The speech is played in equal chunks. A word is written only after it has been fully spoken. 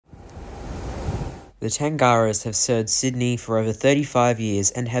The Tangaras have served Sydney for over 35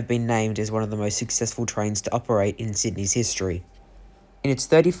 years and have been named as one of the most successful trains to operate in Sydney's history. In its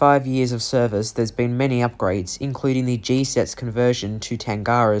 35 years of service, there's been many upgrades, including the G-Sets conversion to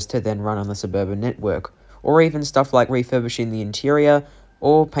Tangaras to then run on the suburban network, or even stuff like refurbishing the interior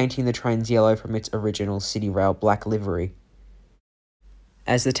or painting the trains yellow from its original City Rail black livery.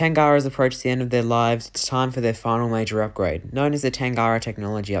 As the Tangaras approach the end of their lives, it's time for their final major upgrade, known as the Tangara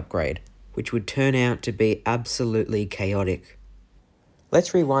Technology Upgrade, which would turn out to be absolutely chaotic.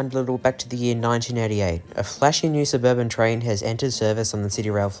 Let's rewind a little back to the year 1988. A flashy new suburban train has entered service on the City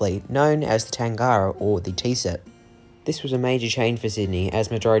Rail fleet, known as the Tangara or the T-Set. This was a major change for Sydney, as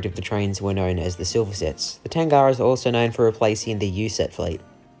majority of the trains were known as the Silver Sets. The Tangaras are also known for replacing the U-Set fleet.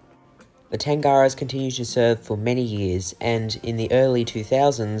 The Tangaras continued to serve for many years, and in the early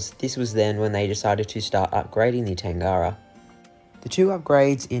 2000s, this was then when they decided to start upgrading the Tangara. The two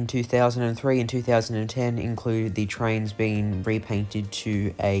upgrades in 2003 and 2010 include the trains being repainted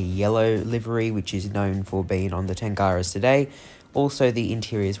to a yellow livery, which is known for being on the Tangaras today. Also, the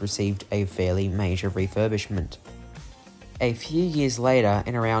interiors received a fairly major refurbishment. A few years later,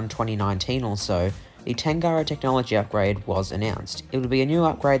 in around 2019 or so, the Tangara Technology Upgrade was announced. It would be a new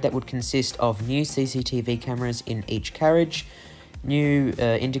upgrade that would consist of new CCTV cameras in each carriage, new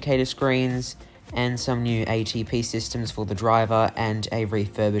indicator screens, and some new ATP systems for the driver, and a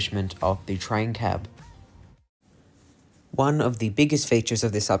refurbishment of the train cab. One of the biggest features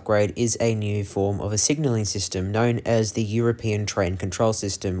of this upgrade is a new form of a signalling system known as the European Train Control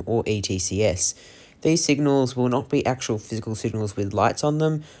System, or ETCS. These signals will not be actual physical signals with lights on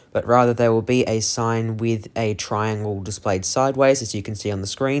them, but rather they will be a sign with a triangle displayed sideways, as you can see on the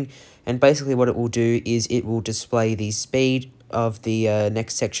screen, and basically what it will do is it will display the speed of the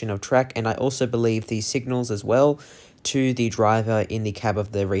next section of track, and I also believe the signals as well, to the driver in the cab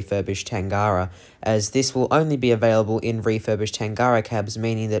of the refurbished Tangara, as this will only be available in refurbished Tangara cabs,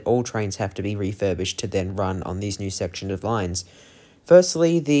 meaning that all trains have to be refurbished to then run on these new section of lines.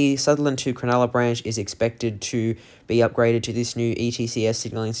 Firstly, the Sutherland to Cronulla branch is expected to be upgraded to this new ETCS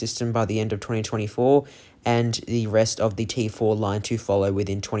signalling system by the end of 2024, and the rest of the T4 line to follow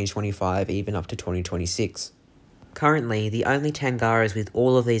within 2025, even up to 2026. Currently, the only Tangaras with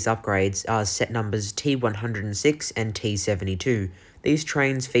all of these upgrades are set numbers T106 and T72. These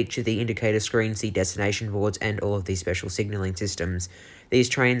trains feature the indicator screens, the destination boards, and all of these special signalling systems. These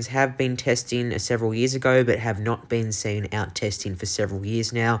trains have been testing several years ago, but have not been seen out testing for several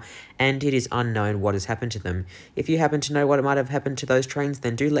years now, and it is unknown what has happened to them. If you happen to know what might have happened to those trains,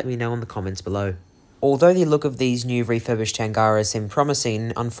 then do let me know in the comments below. Although the look of these new refurbished Tangaras seemed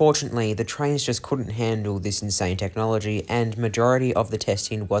promising, unfortunately the trains just couldn't handle this insane technology, and majority of the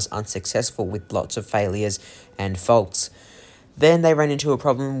testing was unsuccessful with lots of failures and faults. Then they ran into a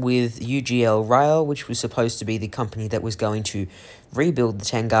problem with UGL Rail, which was supposed to be the company that was going to rebuild the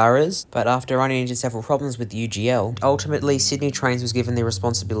Tangaras, but after running into several problems with UGL, ultimately Sydney Trains was given the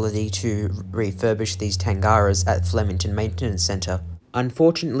responsibility to refurbish these Tangaras at Flemington Maintenance Centre.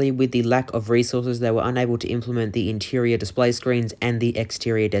 Unfortunately, with the lack of resources, they were unable to implement the interior display screens and the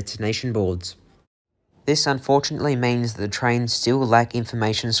exterior destination boards. This unfortunately means that the trains still lack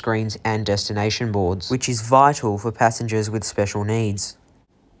information screens and destination boards, which is vital for passengers with special needs.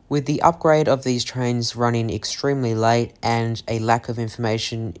 With the upgrade of these trains running extremely late and a lack of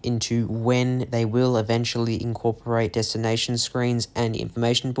information into when they will eventually incorporate destination screens and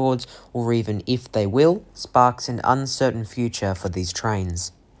information boards, or even if they will, sparks an uncertain future for these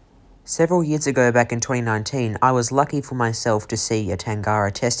trains. Several years ago, back in 2019, I was lucky for myself to see a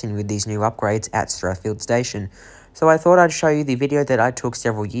Tangara testing with these new upgrades at Strathfield Station, so I thought I'd show you the video that I took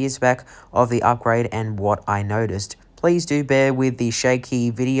several years back of the upgrade and what I noticed. Please do bear with the shaky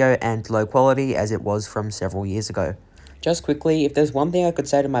video and low quality, as it was from several years ago. Just quickly, if there's one thing I could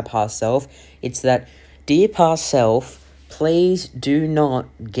say to my past self, it's that, dear past self, please do not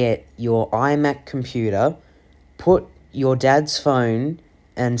get your iMac computer, put your dad's phone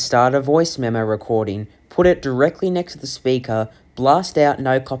and start a voice memo recording, put it directly next to the speaker, blast out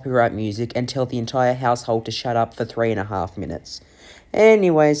no copyright music, and tell the entire household to shut up for 3.5 minutes.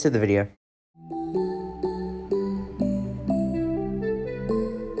 Anyways, to the video.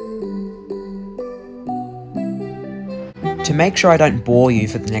 To make sure I don't bore you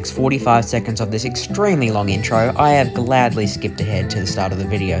for the next 45 seconds of this extremely long intro, I have gladly skipped ahead to the start of the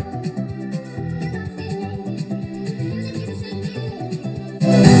video.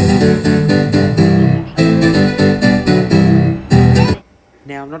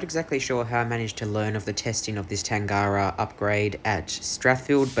 Now, I'm not exactly sure how I managed to learn of the testing of this Tangara upgrade at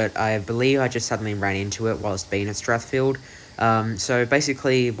Strathfield, but I believe I just suddenly ran into it whilst being at Strathfield. So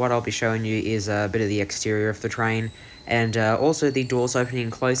basically what I'll be showing you is a bit of the exterior of the train, and also the doors opening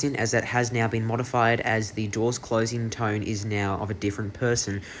and closing, as that has now been modified, as the doors closing tone is now of a different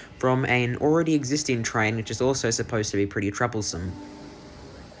person from an already existing train, which is also supposed to be pretty troublesome.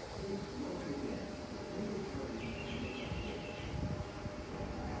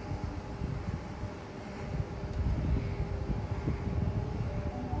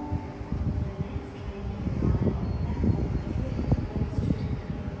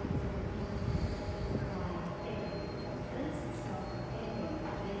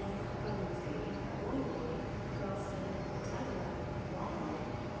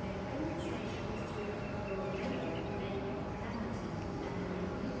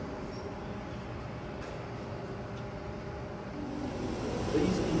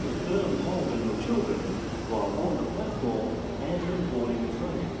 Please keep a firm hold on your children while on the platform and when boarding the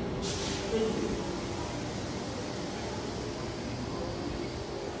train. Thank you.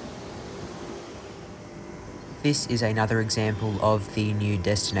 This is another example of the new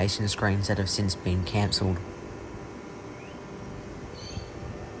destination screens that have since been cancelled.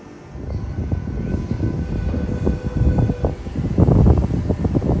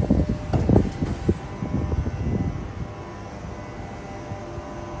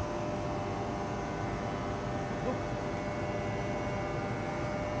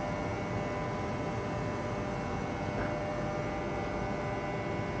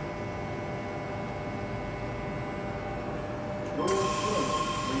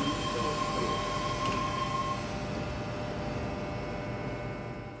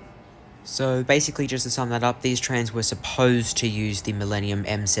 So basically, just to sum that up, these trains were supposed to use the Millennium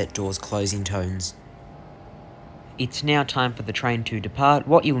M-set doors closing tones. It's now time for the train to depart.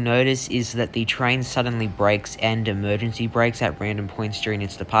 What you'll notice is that the train suddenly brakes and emergency brakes at random points during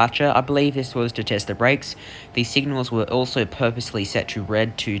its departure. I believe this was to test the brakes. The signals were also purposely set to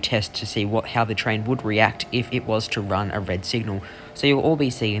red to test to see how the train would react if it was to run a red signal. So you'll all be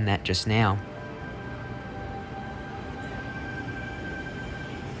seeing that just now.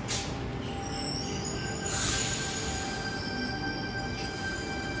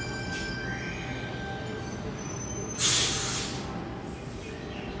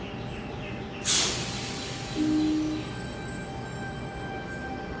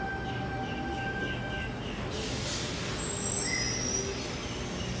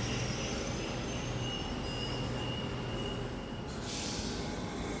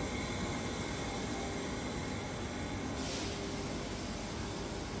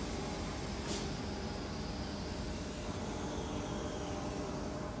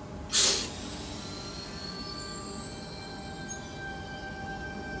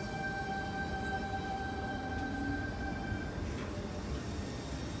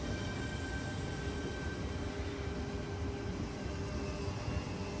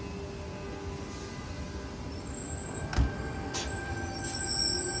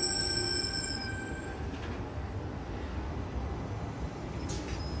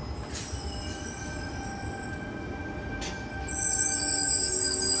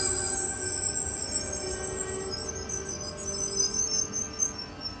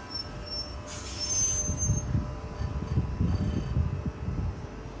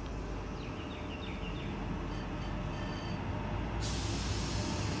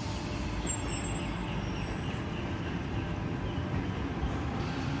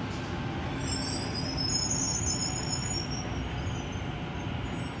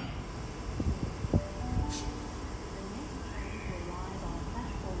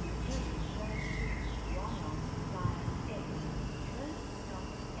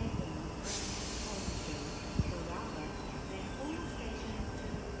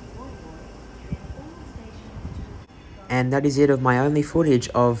 And that is it of my only footage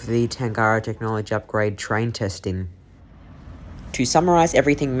of the Tangara Technology Upgrade train testing. To summarise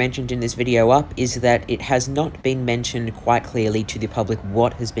everything mentioned in this video up is that it has not been mentioned quite clearly to the public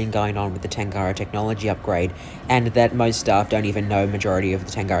what has been going on with the Tangara Technology Upgrade, and that most staff don't even know majority of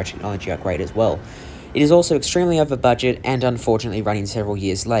the Tangara Technology Upgrade as well. It is also extremely over budget and unfortunately running several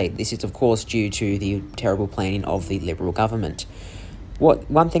years late. This is of course due to the terrible planning of the Liberal government.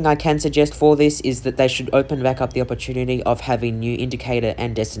 One thing I can suggest for this is that they should open back up the opportunity of having new indicator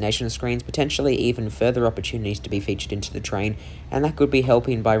and destination screens, potentially even further opportunities to be featured into the train, and that could be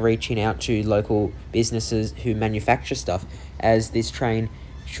helping by reaching out to local businesses who manufacture stuff, as this train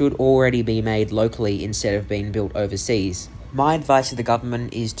should already be made locally instead of being built overseas. My advice to the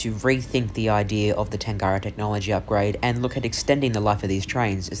government is to rethink the idea of the Tangara Technology Upgrade and look at extending the life of these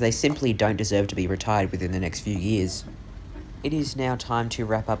trains, as they simply don't deserve to be retired within the next few years. it is now time to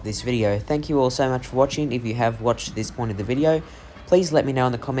wrap up this video. Thank you all so much for watching. If you have watched this point of the video, please let me know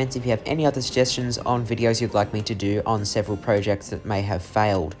in the comments if you have any other suggestions on videos you'd like me to do on several projects that may have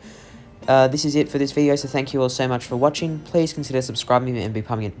failed. This is it for this video, so thank you all so much for watching. Please consider subscribing and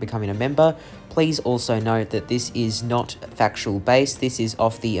becoming a member. Please also note that this is not factual based. This is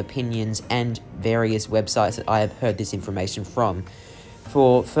off the opinions and various websites that I have heard this information from.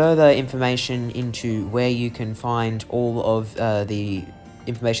 For further information into where you can find all of the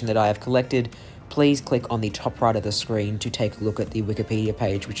information that I have collected, please click on the top right of the screen to take a look at the Wikipedia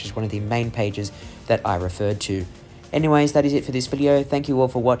page, which is one of the main pages that I referred to. Anyways, that is it for this video. Thank you all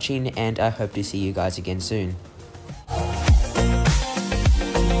for watching, and I hope to see you guys again soon.